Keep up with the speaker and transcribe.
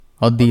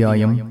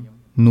அத்தியாயம்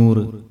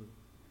 100.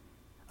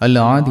 அல்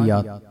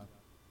ஆதியாத்,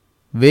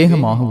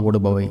 வேகமாக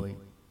ஓடுபவை.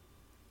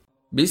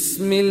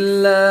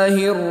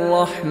 பிஸ்மில்லாஹிர்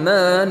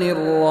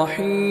ரஹ்மானிர்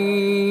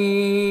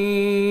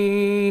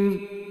ரஹீம்.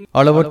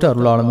 அளவற்ற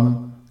அருளாளனும்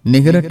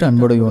நிகரற்ற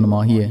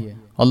அன்புடையோனுமாகிய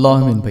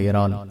அல்லாஹ்வின்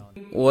பெயரால்.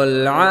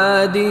 வல்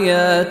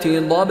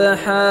ஆதியாதி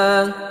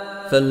ضبحا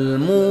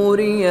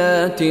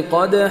فالموريات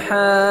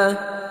قدحا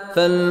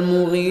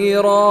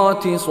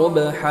فالمغيرات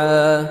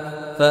صبحا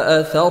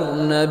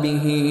فأثرن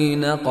به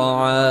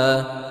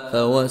نقعا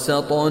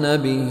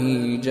فوسطن به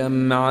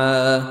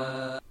جمعا.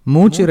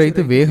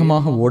 மூச்சிறைத்து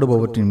வேகமாக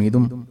ஓடுபவற்றின்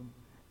மீதும்,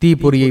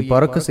 தீப்பொறியை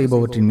பறக்க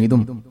செய்பவற்றின்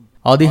மீதும்,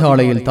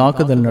 அதிகாலையில்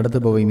தாக்குதல்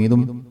நடத்துபவை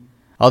மீதும்,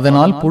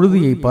 அதனால்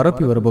புழுதியை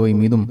பரப்பி வருபவை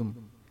மீதும்,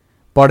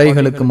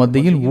 படைகளுக்கு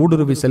மத்தியில்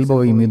ஊடுருவி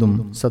செல்பவை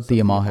மீதும்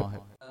சத்தியமாக.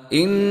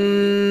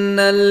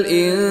 இன்னல்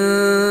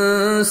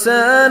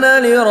இன்சான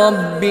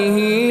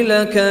லிரப்பிஹி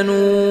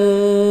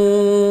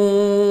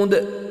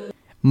லகனூத்.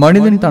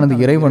 மனிதன் தனது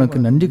இறைவனுக்கு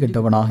நன்றி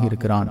கெட்டவனாக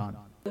இருக்கிறான்.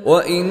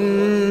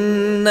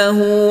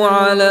 وَإِنَّهُ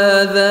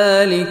عَلَى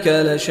ذَلِكَ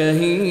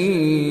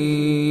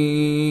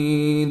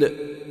لَشَهِيدٌ.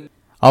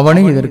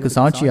 அவனே இதற்கு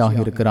சாட்சியாக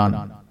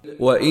இருக்கிறான்.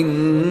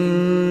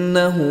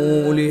 وَإِنَّهُ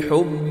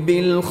لِحُبِّ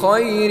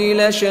الْخَيْرِ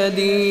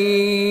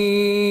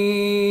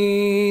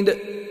لَشَدِيدٌ.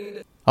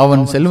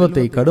 அவன்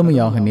செல்வத்தை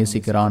கடுமையாக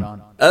நேசிக்கிறான்.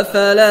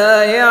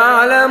 أَفَلَا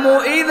يَعْلَمُ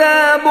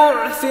إِذَا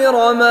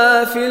بُعْثِرَ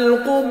مَا فِي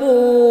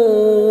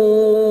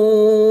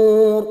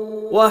الْقُبُورِ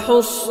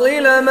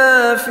وَحُصِّلَ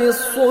مَا فِي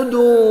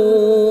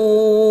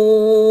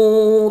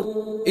الصُّدُورِ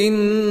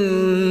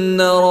إِنَّ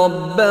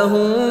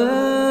رَبَّهُمْ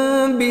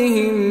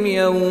بِهِمْ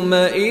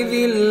يَوْمَئِذٍ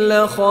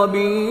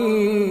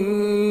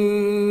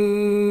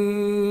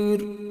لَخَبِيرٌ.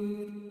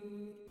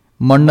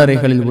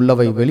 மண்ணறைகளில்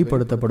உள்ளவை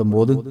வெளிப்படுத்தப்படும்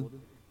போது,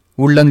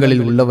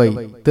 உள்ளங்களில்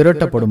உள்ளவை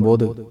திரட்டப்படும்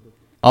போது,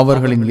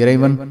 அவர்களின்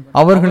இறைவன்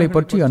அவர்களை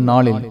பற்றி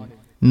அந்நாளில்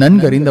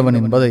நன்கறிந்தவன்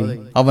என்பதை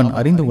அவன்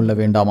அறிந்து கொள்ள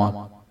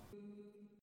வேண்டாமா?